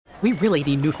We really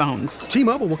need new phones.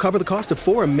 T-Mobile will cover the cost of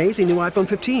 4 amazing new iPhone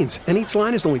 15s, and each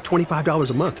line is only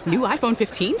 $25 a month. New iPhone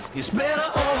 15s? It's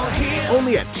better over here.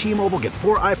 Only at T-Mobile, get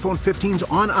 4 iPhone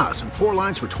 15s on us and 4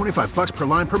 lines for $25 per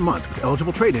line per month with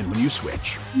eligible trade-in when you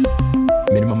switch.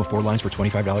 Minimum of 4 lines for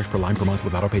 $25 per line per month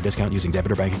with autopay discount using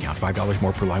debit or bank account. $5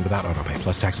 more per line without autopay,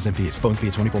 plus taxes and fees. Phone fee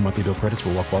at 24 monthly bill credits for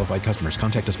well-qualified customers.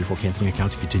 Contact us before canceling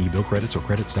account to continue bill credits or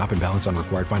credit stop and balance on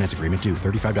required finance agreement due.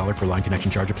 $35 per line connection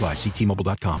charge applies. See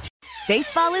T-Mobile.com.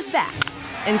 Baseball is back,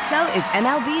 and so is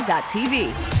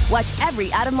MLB.tv. Watch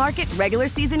every out-of-market regular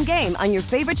season game on your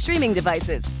favorite streaming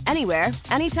devices. Anywhere,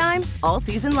 anytime, all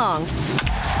season long.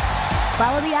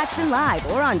 Follow the action live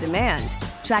or on demand.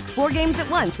 Track 4 games at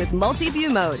once with multi-view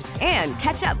mode and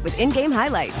catch up with in-game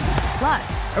highlights.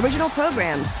 Plus, original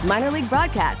programs, minor league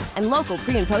broadcasts, and local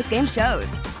pre- and post-game shows.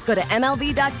 Go to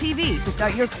MLB.tv to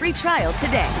start your free trial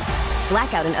today.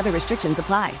 Blackout and other restrictions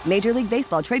apply. Major League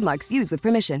Baseball trademarks used with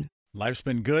permission. Life's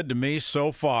been good to me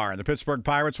so far. And the Pittsburgh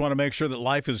Pirates want to make sure that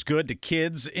life is good to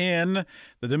kids in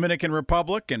the Dominican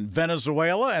Republic and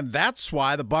Venezuela. And that's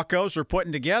why the Buccos are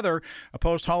putting together a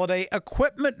post-holiday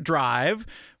equipment drive.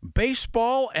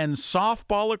 Baseball and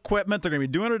softball equipment. They're going to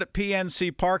be doing it at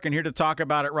PNC Park. And here to talk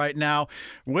about it right now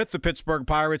with the Pittsburgh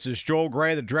Pirates is Joel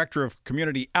Gray, the Director of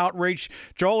Community Outreach.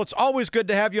 Joel, it's always good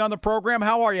to have you on the program.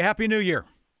 How are you? Happy New Year.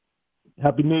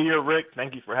 Happy New Year, Rick.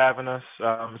 Thank you for having us.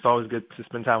 It's always good to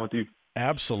spend time with you.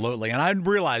 Absolutely. And I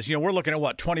realize, we're looking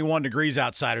at 21 degrees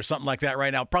outside or something like that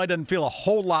right now. Probably doesn't feel a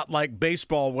whole lot like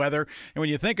baseball weather. And when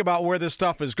you think about where this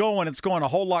stuff is going, it's going a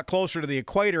whole lot closer to the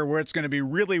equator where it's going to be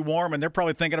really warm. And they're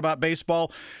probably thinking about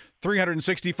baseball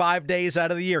 365 days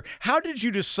out of the year. How did you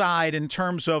decide in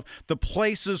terms of the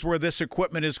places where this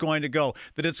equipment is going to go,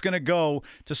 that it's going to go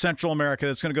to Central America,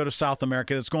 that's going to go to South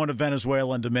America, that's going to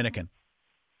Venezuela and Dominican?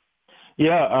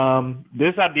 Yeah,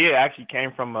 this idea actually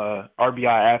came from a RBI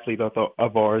athlete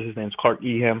of ours. His name's Clark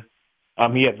Ehem.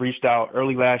 He had reached out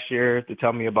early last year to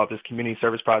tell me about this community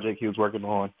service project he was working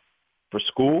on for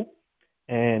school.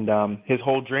 And his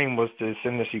whole dream was to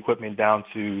send this equipment down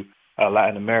to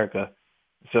Latin America.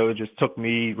 So it just took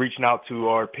me reaching out to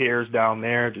our peers down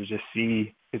there to just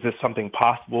see, is this something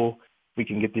possible? We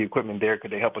can get the equipment there.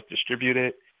 Could they help us distribute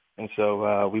it? And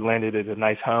so we landed at a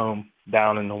nice home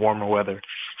down in the warmer weather.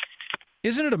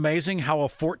 Isn't it amazing how a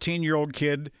 14-year-old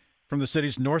kid from the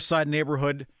city's North Side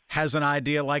neighborhood has an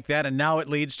idea like that, and now it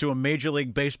leads to a Major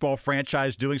League Baseball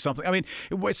franchise doing something? I mean,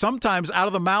 sometimes out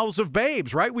of the mouths of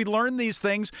babes, right? We learn these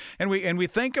things, and we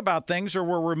think about things, or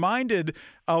we're reminded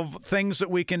of things that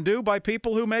we can do by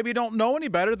people who maybe don't know any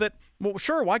better that, well,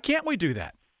 sure, why can't we do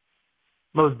that?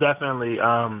 Most definitely.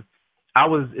 I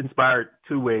was inspired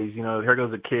 2 ways. Here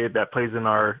goes a kid that plays in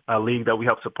our league that we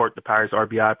help support, the Pirates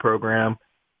RBI program.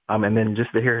 And then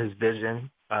just to hear his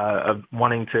vision of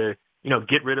wanting to,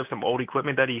 get rid of some old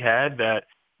equipment that he had that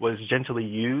was gently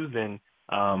used, and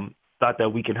thought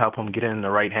that we could help him get it in the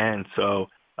right hands. So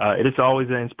it is always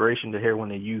an inspiration to hear when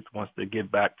the youth wants to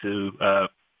give back to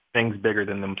things bigger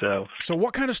than themselves. So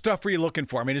what kind of stuff are you looking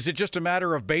for? I mean, is it just a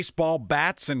matter of baseball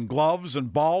bats and gloves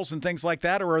and balls and things like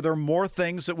that, or are there more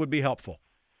things that would be helpful?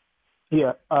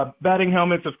 Yeah, batting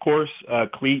helmets, of course,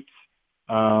 cleats.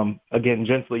 Again,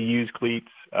 gently used cleats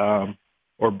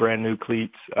or brand new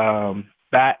cleats,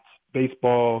 bats,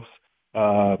 baseballs,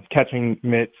 catching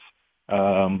mitts,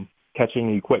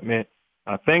 catching equipment,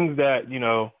 things that,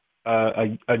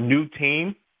 a new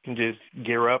team can just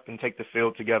gear up and take the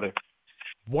field together.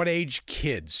 What age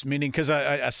kids? Meaning, because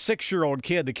a 6-year-old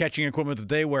kid, the catching equipment that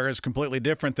they wear is completely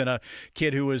different than a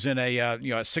kid who is in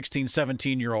a 16,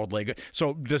 17-year-old league.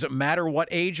 So does it matter what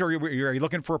age? Are you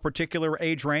looking for a particular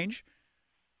age range?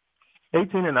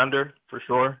 18 and under, for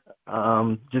sure,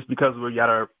 just because we got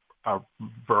our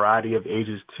variety of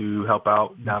ages to help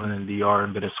out down in the DR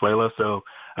in Venezuela. So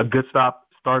a good start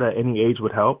at any age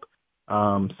would help.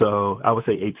 So I would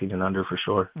say 18 and under for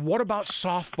sure. What about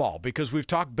softball? Because we've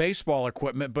talked baseball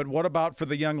equipment, but what about for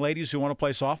the young ladies who want to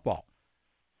play softball?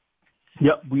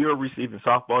 Yep, we are receiving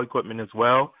softball equipment as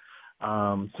well.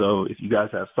 So if you guys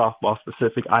have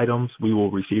softball-specific items, we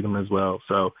will receive them as well.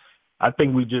 So I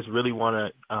think we just really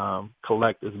want to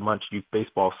collect as much youth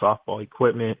baseball, softball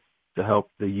equipment to help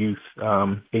the youth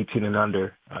 18 and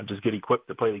under just get equipped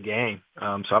to play the game.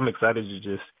 So I'm excited to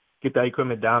just get that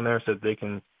equipment down there so that they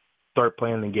can start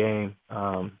playing the game,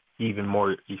 even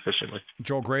more efficiently.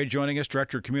 Joel Gray joining us,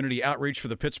 Director of Community Outreach for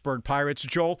the Pittsburgh Pirates.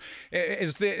 Joel,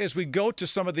 as we go to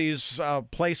some of these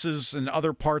places in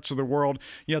other parts of the world,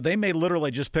 they may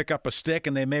literally just pick up a stick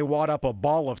and they may wad up a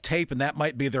ball of tape, and that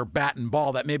might be their bat and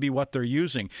ball. That may be what they're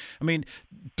using. I mean,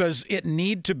 does it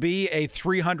need to be a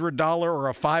 $300 or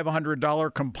a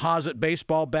 $500 composite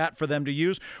baseball bat for them to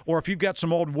use? Or if you've got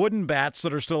some old wooden bats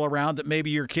that are still around that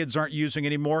maybe your kids aren't using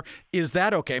anymore, is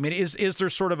that okay? I mean, is there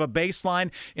sort of a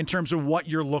baseline in terms of what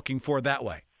you're looking for that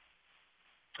way?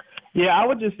 Yeah, I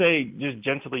would just say just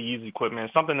gently use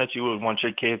equipment, something that you would want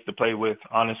your kids to play with,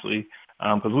 honestly,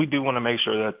 because we do want to make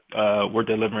sure that we're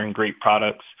delivering great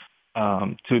products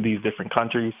to these different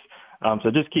countries.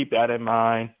 So just keep that in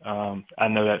mind. I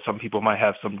know that some people might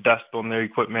have some dust on their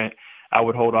equipment. I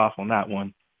would hold off on that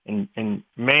one and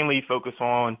mainly focus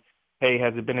on, hey,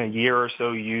 has it been a year or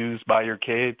so used by your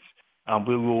kids?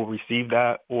 We will receive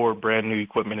that, or brand new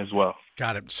equipment as well.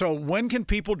 Got it. So when can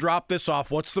people drop this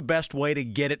off? What's the best way to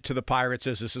get it to the Pirates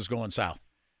as this is going south?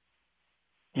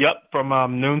 Yep, from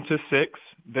noon to 6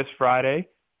 this Friday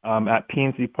at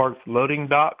PNC Park's loading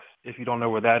docks. If you don't know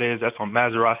where that is, that's on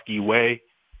Mazeroski Way,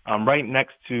 right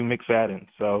next to McFadden.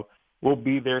 So we'll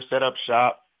be there, set up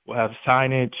shop. We'll have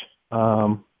signage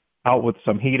out with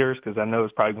some heaters because I know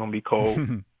it's probably going to be cold.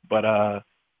 But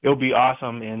it'll be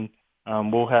awesome, and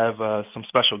we'll have some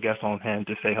special guests on hand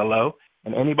to say hello.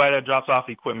 And anybody that drops off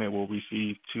equipment will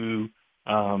receive 2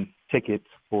 tickets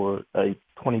for a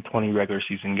 2020 regular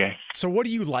season game. So what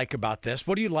do you like about this?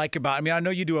 What do you like about, I mean, I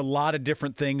know you do a lot of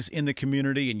different things in the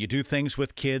community and you do things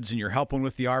with kids and you're helping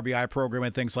with the RBI program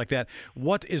and things like that.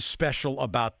 What is special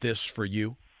about this for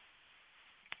you?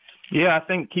 Yeah, I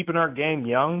think keeping our game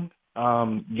young,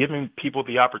 giving people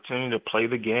the opportunity to play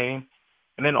the game,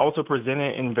 and then also present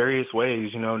it in various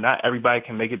ways. Not everybody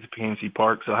can make it to PNC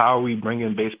Park, so how are we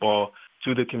bringing baseball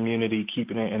to the community,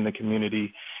 keeping it in the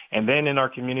community, and then in our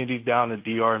communities down in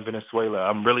DR and Venezuela?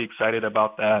 I'm really excited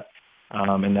about that,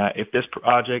 and that if this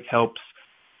project helps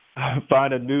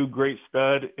find a new great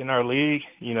stud in our league,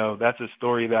 that's a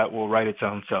story that will write its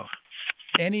own self.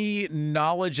 Any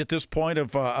knowledge at this point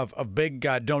of big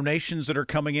donations that are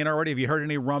coming in already? Have you heard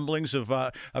any rumblings of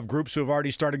groups who have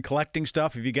already started collecting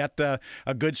stuff? Have you got a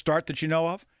good start that you know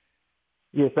of?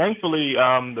 Yeah, thankfully,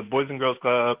 the Boys and Girls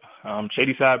Club,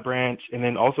 Shadyside Branch, and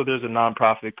then also there's a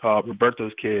nonprofit called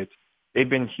Roberto's Kids. They've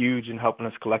been huge in helping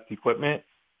us collect equipment,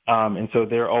 and so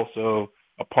they're also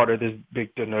a part of this big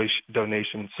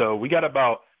donation. So we got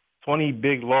about 20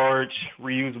 big, large,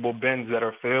 reusable bins that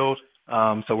are filled.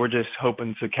 So we're just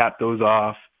hoping to cap those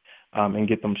off and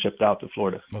get them shipped out to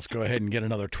Florida. Let's go ahead and get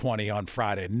another 20 on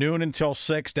Friday. Noon until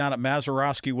 6 down at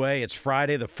Mazeroski Way. It's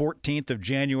Friday, the 14th of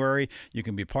January. You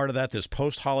can be part of that, this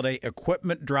post-holiday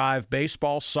equipment drive,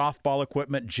 baseball, softball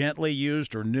equipment, gently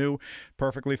used or new.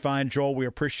 Perfectly fine. Joel, we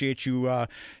appreciate you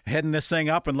heading this thing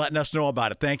up and letting us know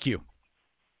about it. Thank you.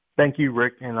 Thank you,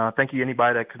 Rick, and thank you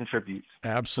anybody that contributes.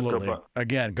 Absolutely.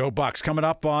 Again, go Bucks. Coming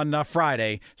up on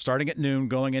Friday, starting at noon,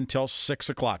 going until 6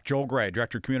 o'clock. Joel Gray,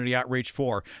 Director of Community Outreach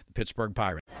for the Pittsburgh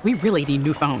Pirates. We really need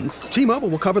new phones. T-Mobile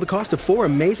will cover the cost of 4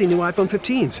 amazing new iPhone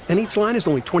 15s, and each line is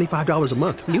only $25 a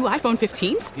month. New iPhone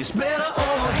 15s? It's better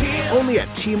over here. Only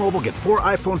at T-Mobile, get 4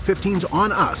 iPhone 15s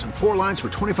on us and 4 lines for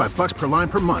 $25 per line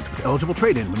per month with eligible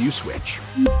trade-in when you switch.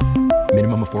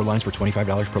 Minimum of 4 lines for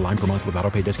 $25 per line per month with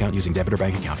autopay discount using debit or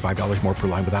bank account. $5 more per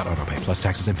line without autopay, plus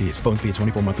taxes and fees. Phone fee at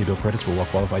 24 monthly bill credits for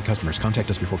well-qualified customers. Contact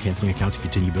us before canceling account to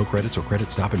continue bill credits or credit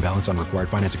stop and balance on required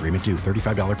finance agreement due.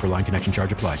 $35 per line connection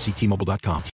charge applies. See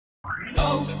T-Mobile.com.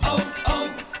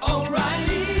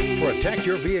 Protect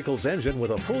your vehicle's engine with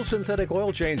a full synthetic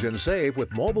oil change and save with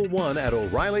Mobil 1 at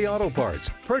O'Reilly Auto Parts.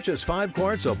 Purchase 5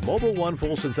 quarts of Mobil 1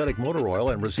 full synthetic motor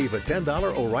oil and receive a $10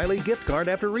 O'Reilly gift card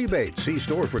after rebate. See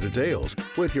store for details.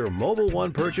 With your Mobil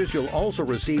 1 purchase, you'll also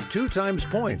receive 2 times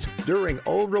points during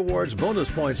O Rewards Bonus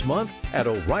Points Month at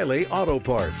O'Reilly Auto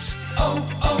Parts.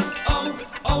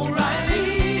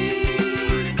 O'Reilly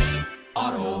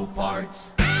Auto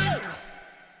Parts.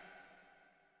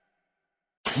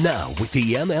 Now, with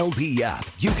the MLB app,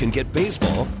 you can get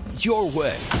baseball your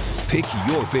way. Pick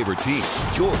your favorite team,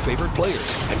 your favorite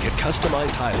players, and get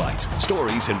customized highlights,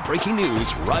 stories, and breaking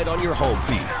news right on your home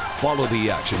feed. Follow the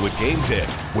action with Game 10,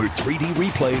 where 3D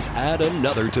replays add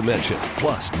another dimension.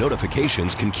 Plus,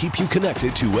 notifications can keep you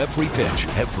connected to every pitch,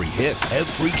 every hit,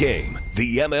 every game.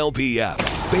 The MLB app.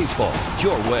 Baseball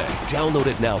your way. Download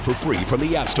it now for free from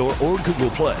the App Store or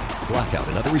Google Play. Blackout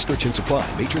and other restrictions apply.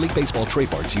 Major League Baseball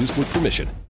trademarks used with permission.